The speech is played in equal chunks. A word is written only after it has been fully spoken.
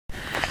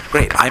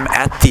Great. I'm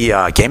at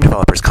the Game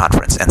Developers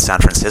Conference in San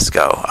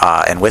Francisco,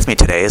 and with me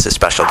today is a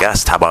special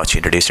guest. How about you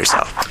introduce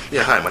yourself?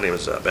 Yeah, hi, my name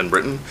is Ben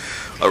Britton.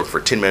 I work for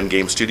Tin Man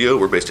Game Studio.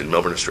 We're based in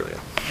Melbourne, Australia.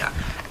 Yeah.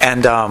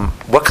 And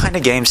what kind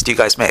of games do you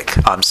guys make?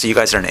 So you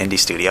guys are an indie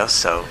studio,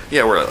 so...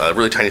 Yeah, we're a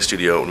really tiny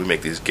studio, and we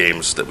make these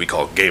games that we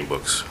call game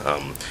books.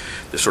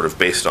 They're sort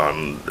of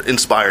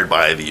inspired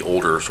by the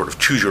older sort of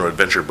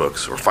choose-your-own-adventure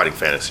books, or Fighting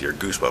Fantasy, or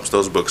Goosebumps.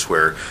 Those books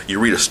where you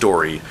read a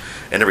story,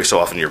 and every so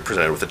often you're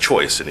presented with a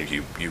choice, and if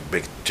you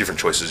make different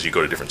choices, you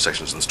go to different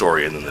sections in the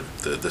story, and then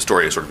the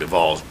story sort of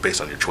evolves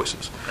based on your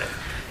choices. Right.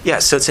 Yeah,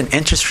 so it's an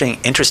interesting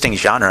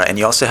genre, and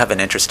you also have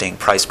an interesting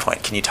price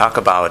point. Can you talk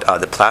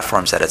about the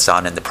platforms that it's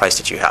on and the price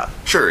that you have?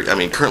 Sure. I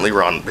mean, currently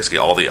we're on basically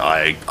all the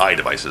i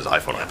devices,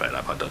 iPhone, iPad,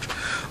 iPod Touch.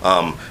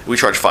 We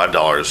charge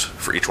 $5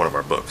 for each one of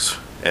our books.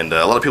 And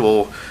a lot of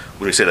people,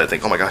 when we say that,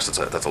 think, oh my gosh,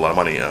 that's a lot of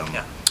money.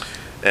 Yeah.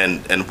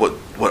 And what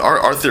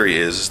our theory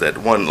is that,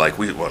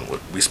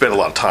 we spend a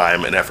lot of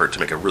time and effort to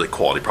make a really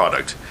quality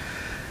product.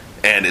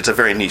 And it's a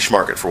very niche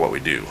market for what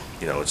we do.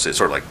 You know, it's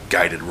sort of like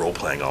guided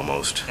role-playing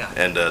almost. Yeah.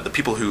 And the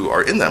people who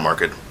are in that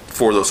market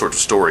for those sorts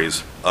of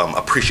stories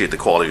appreciate the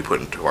quality we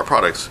put into our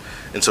products,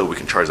 and so we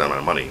can charge that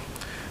amount of money.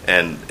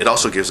 And it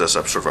also gives us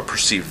a sort of a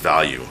perceived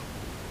value.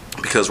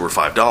 Because we're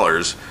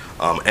 $5,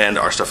 and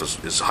our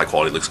stuff is high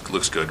quality,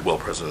 looks good, well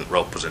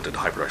presented,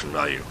 high production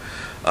value.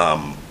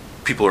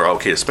 People are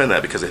okay to spend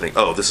that because they think,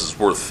 oh, this is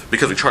worth,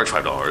 because we charge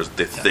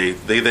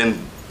 $5, they then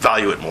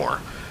value it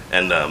more.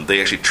 And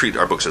they actually treat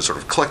our books as sort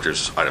of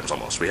collector's items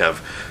almost. We have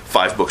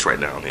 5 books right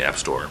now in the App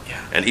Store.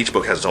 Yeah. And each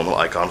book has its own little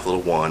icon with a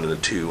little 1 and a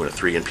 2 and a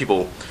 3. And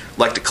people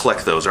like to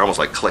collect those. They're almost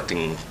like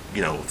collecting,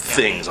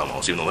 things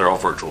almost, even though they're all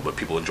virtual, but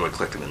people enjoy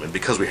collecting them. And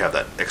because we have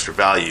that extra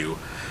value,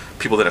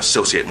 people then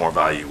associate more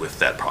value with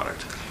that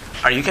product.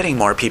 Are you getting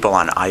more people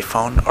on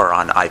iPhone or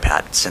on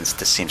iPad, since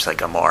this seems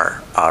like a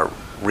more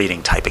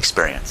reading type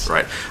experience?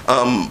 Right.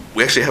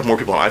 We actually have more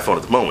people on iPhone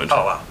at the moment.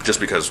 Oh, wow.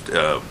 Just because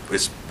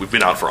we've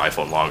been out for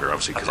iPhone longer,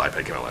 obviously, because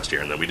iPad came out last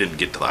year, and then we didn't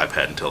get to the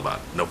iPad until about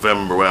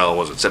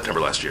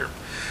September last year.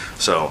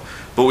 So,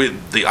 but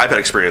the iPad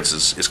experience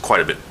is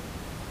quite a bit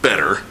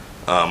better,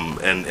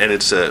 and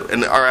it's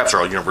and our apps are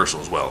all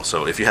universal as well.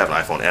 So if you have an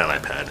iPhone and an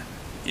iPad,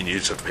 you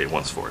just have to pay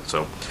once for it.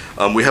 So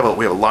we have a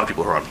lot of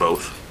people who are on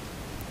both,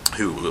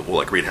 who will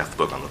like read half the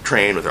book on the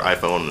train with their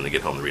iPhone, and then they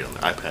get home and read on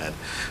their iPad.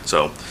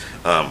 So.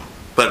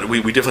 But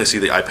we definitely see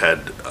the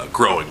iPad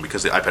growing,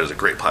 because the iPad is a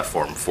great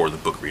platform for the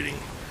book reading,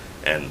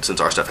 and since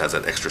our stuff has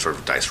that extra sort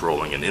of dice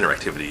rolling and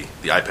interactivity,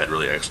 the iPad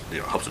really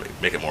helps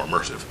make it more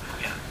immersive.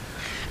 Yeah.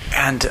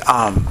 And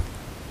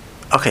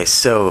okay,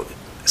 so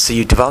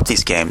you develop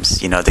these games.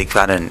 They've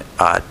got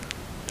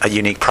a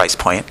unique price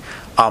point.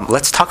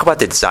 Let's talk about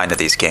the design of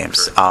these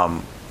games.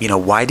 Sure.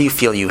 Why do you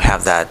feel you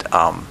have that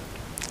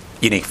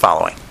unique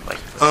following?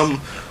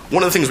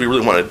 One of the things we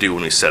really wanted to do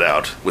when we set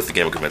out with the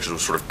Game of Conventions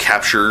was sort of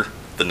capture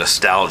the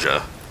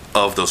nostalgia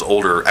of those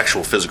older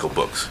actual physical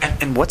books.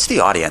 And what's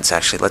the audience,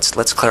 actually?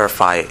 Let's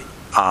clarify.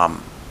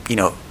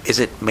 Is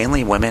it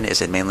mainly women?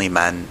 Is it mainly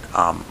men?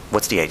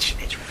 What's the age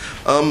range?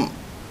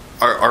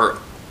 Our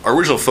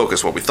original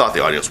focus, what we thought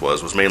the audience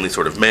was mainly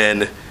sort of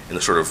men in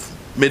the sort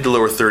of mid to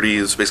lower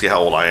 30s, basically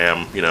how old I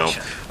am,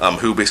 Sure.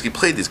 Who basically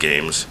played these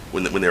games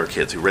when they were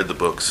kids, who read the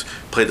books,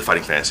 played the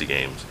Fighting Fantasy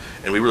games.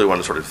 And we really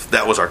wanted to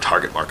that was our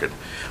target market.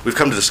 We've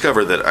come to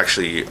discover that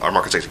actually our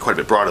market's actually quite a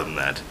bit broader than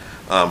that.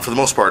 For the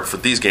most part, for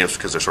these games,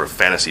 because they're sort of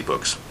fantasy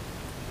books,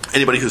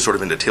 anybody who's sort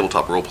of into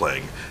tabletop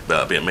role-playing,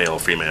 be it male,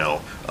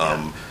 female,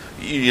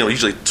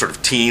 usually sort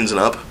of teens and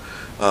up,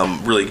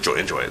 really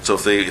enjoy it. So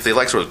if they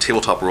like sort of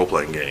tabletop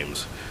role-playing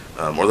games,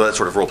 or that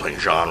sort of role-playing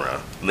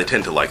genre, then they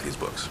tend to like these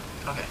books.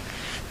 Okay.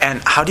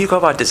 And how do you go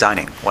about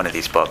designing one of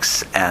these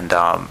books? And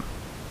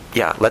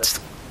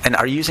And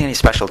are you using any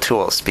special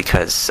tools?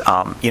 Because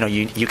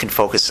you can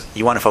focus.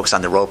 You want to focus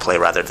on the role play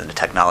rather than the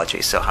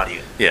technology. So how do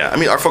you? Yeah, I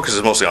mean, our focus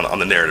is mostly on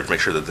the narrative, make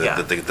sure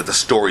that the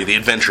story, the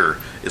adventure,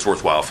 is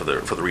worthwhile for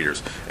the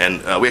readers.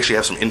 And we actually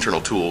have some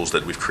internal tools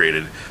that we've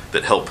created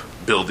that help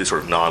build these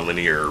sort of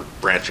non-linear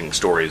branching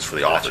stories for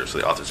the authors, so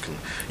the authors can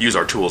use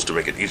our tools to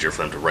make it easier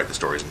for them to write the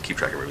stories and keep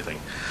track of everything.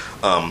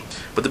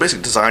 But the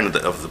basic design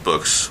of the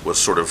books was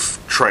sort of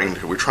trying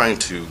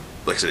to,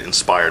 like I said,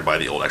 inspired by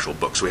the old actual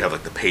books. So we have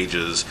like the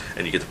pages,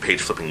 and you get the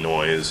page flipping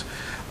noise,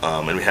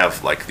 and we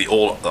have like the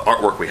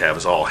artwork we have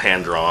is all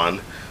hand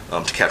drawn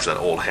to capture that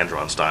old hand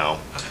drawn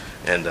style,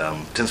 and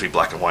tends to be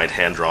black and white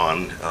hand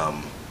drawn,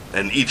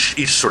 and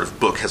each sort of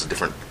book has a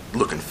different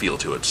look and feel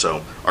to it.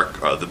 So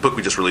the book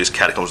we just released,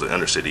 Catacombs of the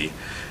Undercity,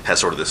 has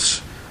sort of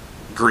this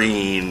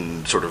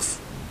green, sort of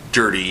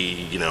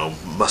dirty,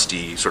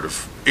 musty, sort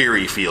of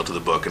eerie feel to the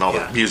book, and all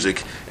the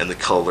music and the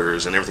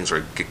colors and everything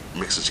sort of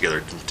mixes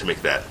together to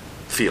make that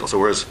feel. So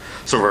whereas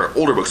some of our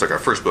older books, like our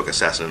first book,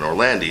 Assassin in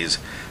Orlandes,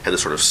 had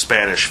this sort of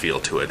Spanish feel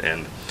to it,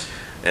 and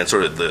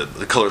sort of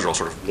the colors are all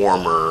sort of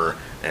warmer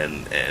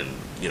and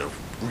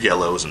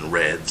yellows and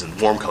reds and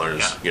warm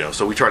colors.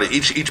 So we try to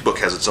each book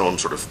has its own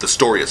sort of, the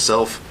story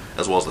itself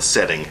as well as the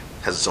setting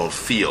has its own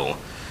feel,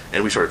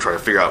 and we sort of try to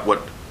figure out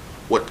what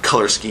what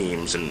color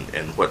schemes and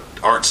what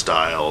art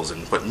styles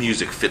and what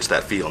music fits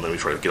that feel, and then we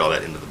try to get all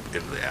that into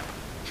the app.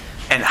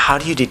 And how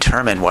do you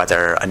determine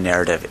whether a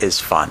narrative is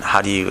fun?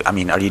 Are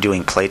you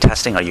doing play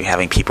testing? Are you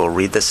having people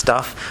read this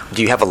stuff?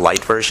 Do you have a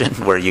light version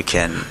where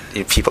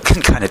people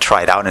can kind of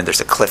try it out and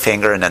there's a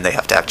cliffhanger and then they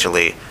have to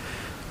actually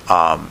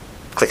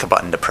click a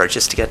button to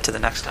purchase to get to the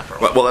next step?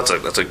 Well, that's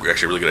actually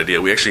a really good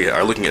idea. We actually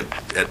are looking at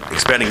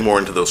expanding more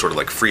into those sort of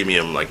like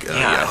freemium,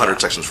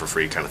 100 sections for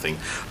free kind of thing.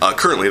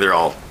 Currently, they're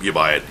all, you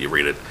buy it, you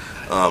read it.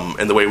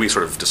 And the way we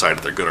sort of decide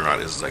if they're good or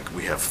not is like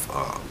we have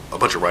a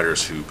bunch of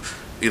writers who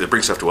either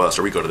bring stuff to us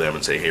or we go to them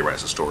and say, hey, write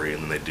us a story,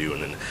 and then they do,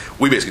 and then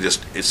we basically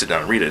just sit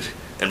down and read it.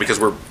 And because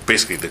we're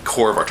basically the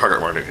core of our target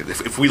market,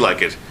 if we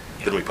like it,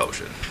 then we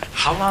publish it.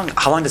 How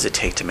long does it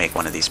take to make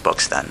one of these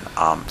books then,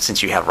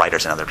 since you have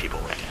writers and other people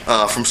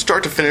working? From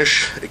start to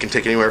finish, it can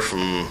take anywhere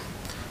from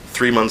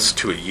 3 months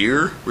to a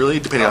year, really,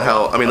 depending on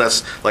how. I mean,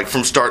 that's like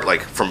from start,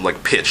 like from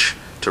like pitch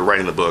to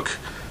writing the book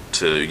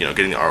to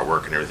getting the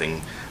artwork and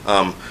everything.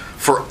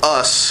 For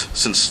us,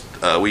 since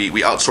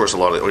we outsource a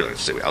lot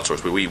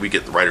of we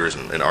get the writers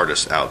and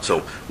artists out.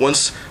 So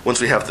once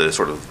we have the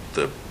sort of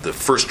the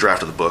first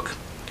draft of the book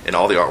and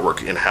all the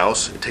artwork in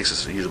house, it takes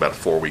us usually about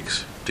 4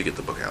 weeks to get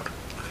the book out.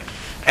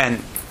 And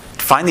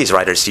to find these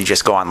writers, do you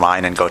just go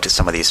online and go to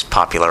some of these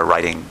popular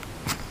writing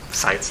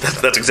sites?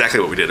 That's exactly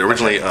what we did.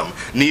 Originally,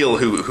 Neil,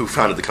 who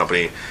founded the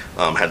company,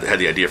 had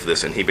the idea for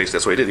this, and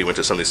that's what he did. He went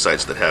to some of these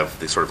sites that have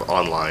these sort of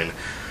online.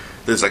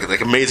 There's like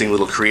amazing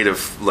little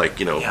creative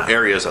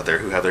areas out there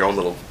who have their own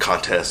little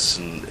contests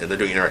and they're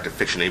doing interactive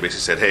fiction. And he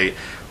basically said, hey,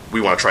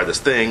 we want to try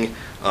this thing.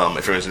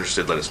 If anyone's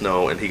interested, let us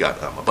know. And he got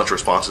a bunch of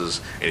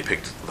responses, and he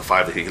picked the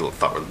 5 that he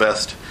thought were the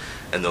best,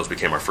 and those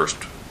became our first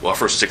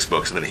 6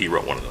 books, and then he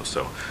wrote one of those.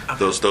 So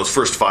those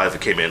first 5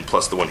 that came in,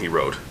 plus the one he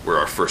wrote, were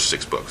our first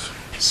 6 books.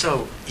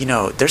 So,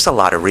 there's a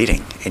lot of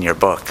reading in your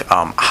book.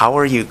 How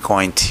are you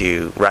going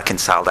to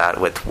reconcile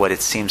that with what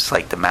it seems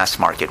like the mass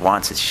market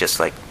wants? It's just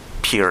like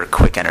pure,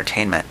 quick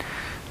entertainment.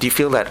 Do you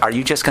feel that, are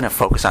you just going to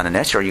focus on a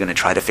niche, or are you going to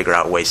try to figure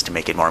out ways to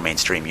make it more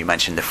mainstream? You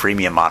mentioned the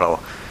freemium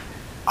model.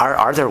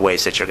 Are there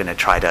ways that you're going to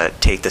try to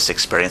take this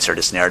experience or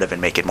this narrative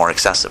and make it more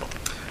accessible?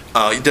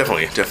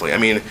 Definitely. I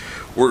mean,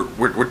 we're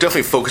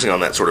definitely focusing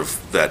on that sort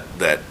of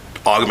that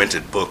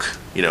augmented book.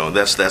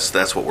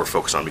 That's what we're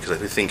focused on, because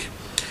I think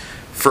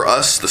for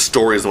us the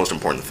story is the most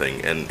important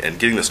thing, and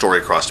getting the story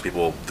across to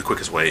people the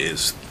quickest way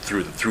is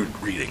through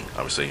reading,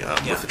 obviously,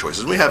 with the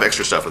choices. And we have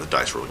extra stuff with the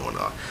dice rolling going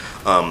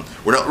on.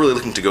 We're not really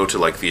looking to go to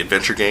like the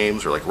adventure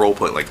games or like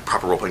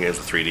proper role playing games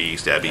with 3D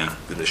stabby and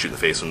the shoot in the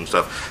face and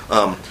stuff.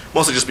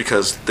 Mostly just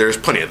because there's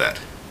plenty of that.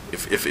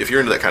 If you're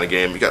into that kind of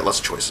game, you got lots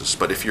of choices.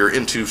 But if you're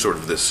into sort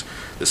of this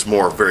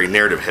more very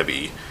narrative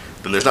heavy,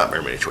 then there's not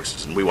very many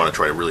choices, and we want to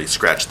try to really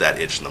scratch that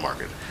itch in the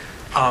market.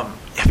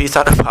 Have you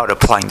thought about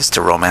applying this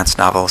to romance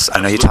novels?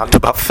 I know you talked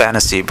about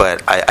fantasy,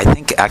 but I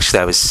think actually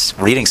I was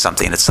reading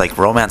something. It's like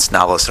romance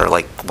novels are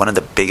like one of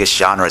the biggest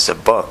genres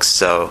of books.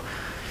 So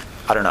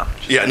I don't know.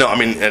 Yeah, no,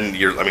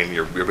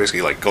 you're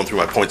basically like going through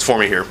my points for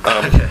me here.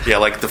 Yeah,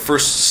 like the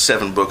first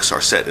 7 books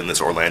are set in this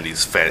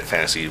Orlandi's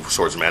fantasy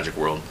Swords and Magic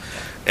world,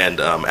 and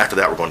after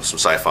that we're going to some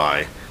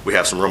sci-fi. We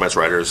have some romance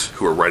writers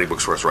who are writing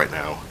books for us right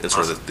now. It's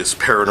sort of this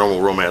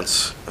paranormal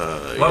romance.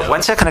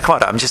 When's that going to come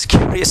out? I'm just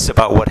curious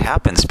about what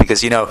happens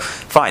because,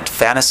 fine,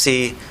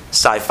 fantasy,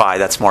 sci-fi,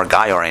 that's more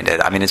guy-oriented.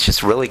 I mean, it's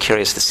just really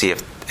curious to see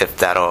if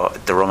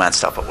the romance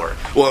stuff will work.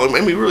 Well,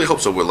 and we really hope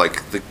so. We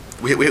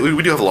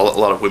do have a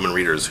lot of women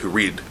readers who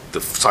read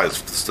the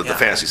science, the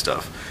fantasy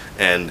stuff,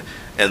 and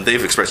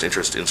they've expressed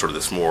interest in sort of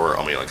this more,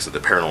 like I said, the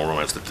paranormal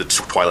romance, the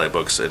Twilight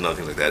books and other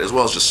things like that, as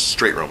well as just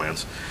straight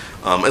romance.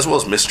 As well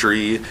as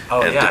mystery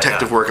and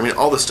detective work. I mean,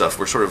 all this stuff.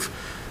 We're sort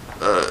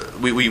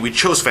of we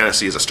chose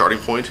fantasy as a starting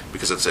point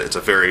because it's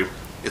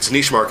a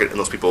niche market, and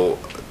those people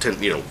tend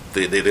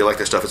they like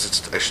their stuff.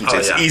 I shouldn't say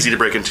it's easy to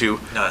break into,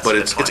 but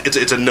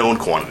it's a known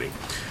quantity,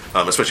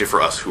 especially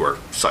for us who are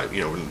fantasy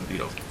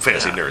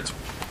nerds.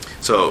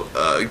 So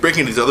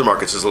breaking into these other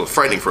markets is a little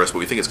frightening for us, but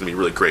we think it's going to be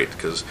really great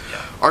because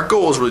our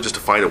goal is really just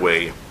to find a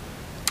way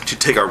to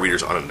take our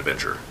readers on an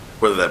adventure.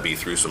 Whether that be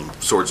through some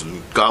swords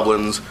and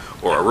goblins,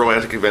 or a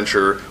romantic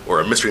adventure, or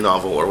a mystery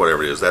novel, or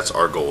whatever it is, that's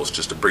our goal, is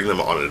just to bring them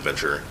on an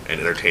adventure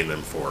and entertain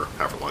them for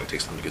however long it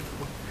takes them to get to the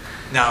book.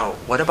 Now,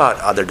 what about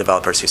other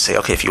developers who say,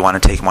 okay, if you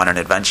want to take them on an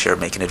adventure,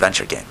 make an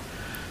adventure game?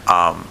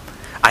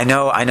 I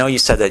know you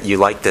said that you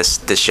like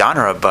this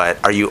genre,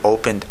 but are you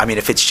open? I mean,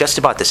 if it's just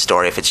about the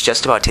story, if it's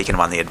just about taking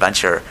them on the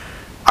adventure,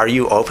 are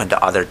you open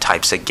to other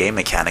types of game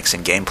mechanics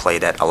and gameplay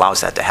that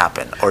allows that to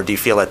happen? Or do you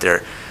feel that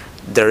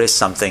there is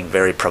something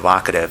very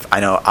provocative? I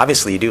know,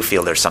 obviously, you do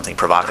feel there's something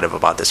provocative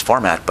about this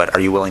format, but are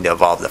you willing to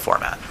evolve the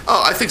format?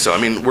 Oh, I think so. I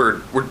mean,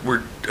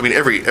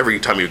 every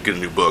time you get a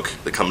new book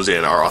that comes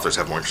in, our authors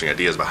have more interesting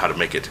ideas about how to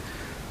make it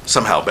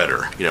somehow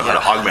better. How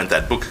to augment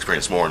that book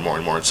experience more and more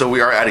and more. And so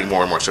we are adding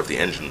more and more stuff to the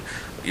engine,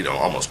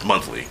 almost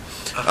monthly.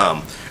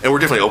 Okay. And we're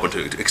definitely open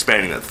to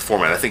expanding that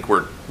format. I think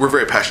we're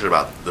very passionate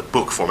about the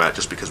book format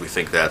just because we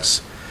think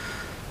that's.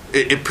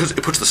 It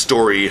puts the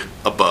story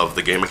above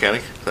the game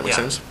mechanic. If that makes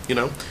sense,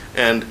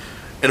 and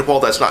And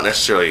while that's not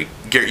necessarily,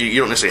 you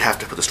don't necessarily have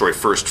to put the story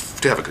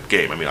first to have a good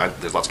game. I mean,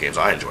 there's lots of games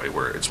I enjoy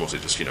where it's mostly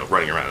just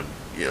running around.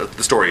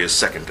 The story is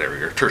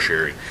secondary or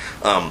tertiary.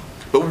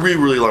 But we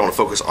really want to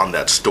focus on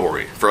that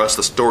story. For us,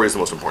 the story is the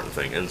most important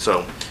thing. And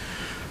so,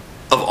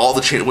 of all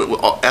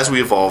the as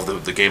we evolve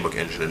the gamebook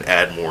engine and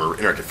add more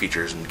interactive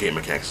features and game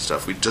mechanics and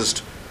stuff, we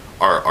just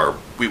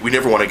we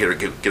never want to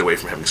get away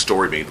from having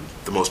story being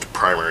the most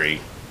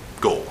primary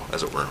goal,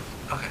 as it were.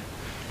 Okay.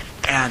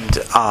 And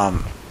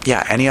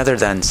any other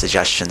than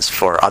suggestions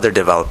for other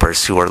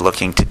developers who are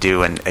looking to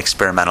do an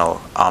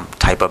experimental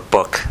type of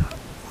book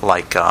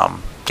like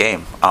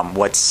game?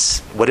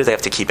 What do they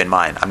have to keep in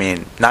mind? I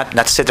mean, not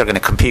to say they're going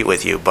to compete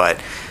with you, but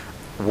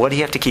what do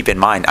you have to keep in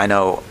mind? I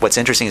know what's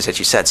interesting is that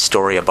you said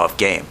story above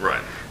game,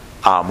 right?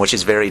 Which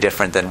is very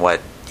different than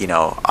what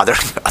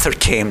other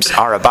games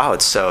are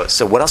about. So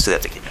what else do they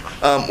have to keep in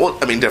mind? Well,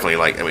 I mean,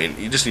 definitely.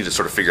 You just need to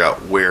sort of figure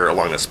out where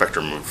along the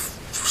spectrum of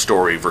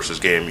story versus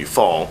game you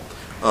fall.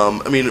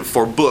 I mean,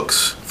 for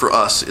books, for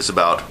us, it's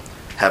about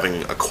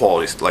having a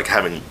quality, like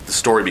having the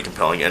story be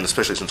compelling, and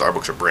especially since our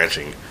books are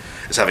branching,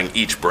 is having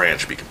each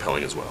branch be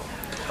compelling as well.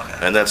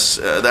 Okay. And that's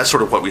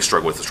sort of what we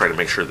struggle with, is trying to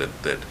make sure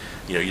that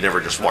you never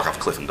just walk off a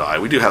cliff and die.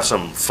 We do have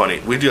some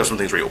things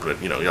where you open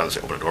it, you don't have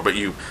to open a door, but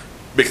you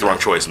make the wrong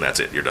choice and that's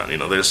it, you're done.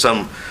 There's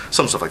some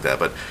stuff like that,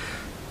 but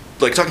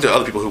like talking to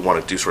other people who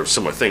want to do sort of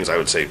similar things, I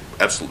would say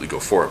absolutely go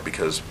for it,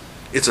 because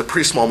it's a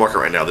pretty small market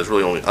right now. There's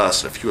really only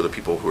us and a few other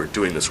people who are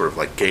doing this sort of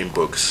like game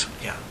books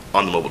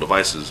on the mobile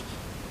devices,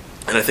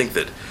 and I think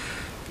that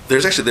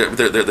there's actually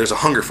there's a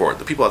hunger for it.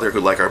 The people out there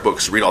who like our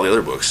books read all the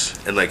other books,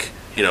 and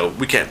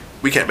we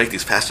can't make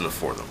these fast enough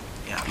for them.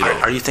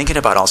 Yeah. Are you thinking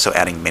about also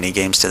adding mini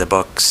games to the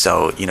book?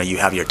 So you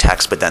have your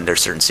text, but then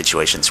there's certain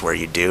situations where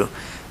you do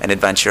an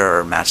adventure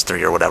or match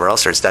 3 or whatever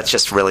else, or is that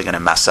just really going to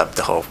mess up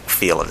the whole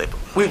feel of it?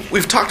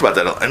 We've talked about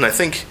that, and I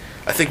think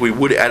we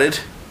would add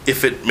it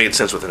if it made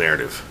sense with the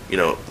narrative.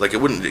 Like it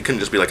couldn't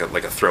just be like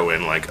a throw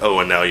in, like, oh,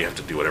 and now you have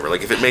to do whatever.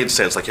 Like if it made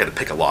sense, like you had to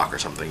pick a lock or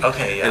something.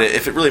 Okay, yeah. And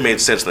if it really made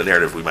sense in the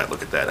narrative, we might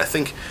look at that. I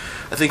think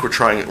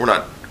we're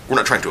not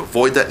trying to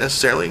avoid that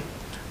necessarily,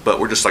 but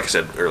we're just, like I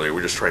said earlier,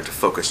 we're just trying to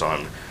focus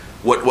on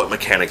what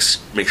mechanics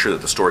make sure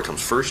that the story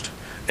comes first.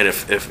 And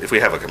if we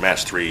have like a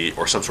match 3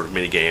 or some sort of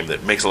mini game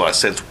that makes a lot of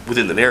sense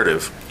within the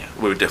narrative,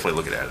 we would definitely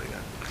look at adding that.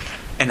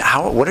 And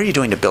what are you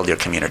doing to build your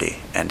community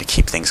and to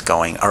keep things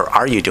going? Or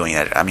are you doing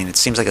it? I mean, it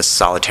seems like a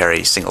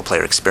solitary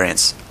single-player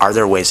experience. Are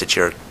there ways that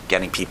you're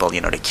getting people,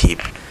 to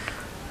keep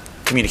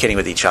communicating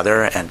with each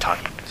other and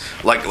talking?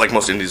 Like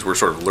most indies, we're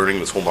sort of learning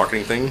this whole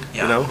marketing thing,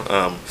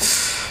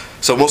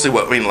 So mostly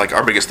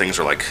our biggest things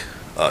are like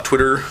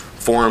Twitter,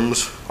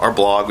 forums, our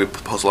blog. We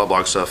post a lot of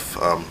blog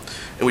stuff, and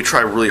we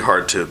try really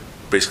hard to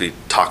basically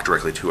talk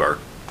directly to our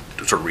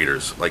sort of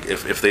readers. Like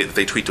if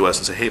they tweet to us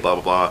and say, hey, blah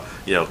blah blah,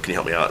 can you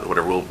help me out,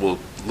 whatever, we'll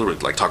literally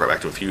like talk right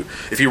back to them.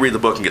 If you read the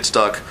book and get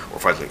stuck or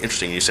find something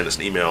interesting and you send us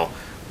an email,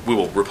 we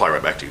will reply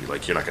right back to you.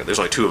 Like there's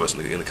only 2 of us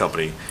in the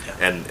company,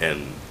 and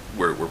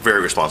we're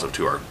very responsive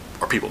to our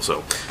people.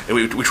 So, and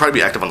we try to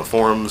be active on the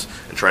forums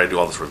and try to do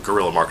all this sort of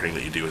guerrilla marketing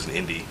that you do as an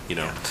indie,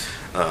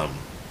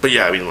 but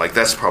yeah,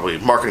 that's probably,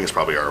 marketing is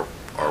probably our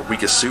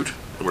weakest suit,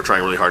 and we're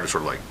trying really hard to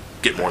sort of like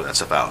get more of that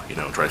stuff out,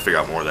 try to figure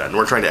out more of that. And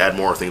we're trying to add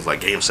more things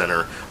like Game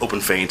Center,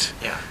 Open Faint,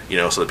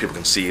 so that people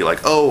can see like,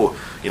 oh,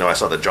 I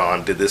saw that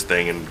John did this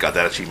thing and got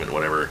that achievement or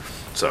whatever.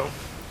 So,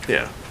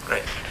 yeah.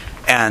 Great.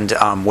 And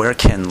where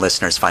can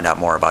listeners find out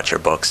more about your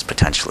books,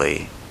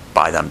 potentially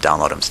buy them,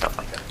 download them, stuff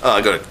like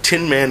that? Go to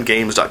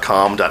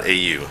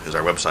tinmangames.com.au is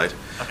our website,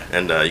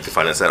 and you can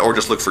find us at, or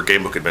just look for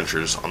Gamebook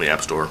Adventures on the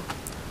App Store,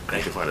 and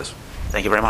you can find us. Thank you very much.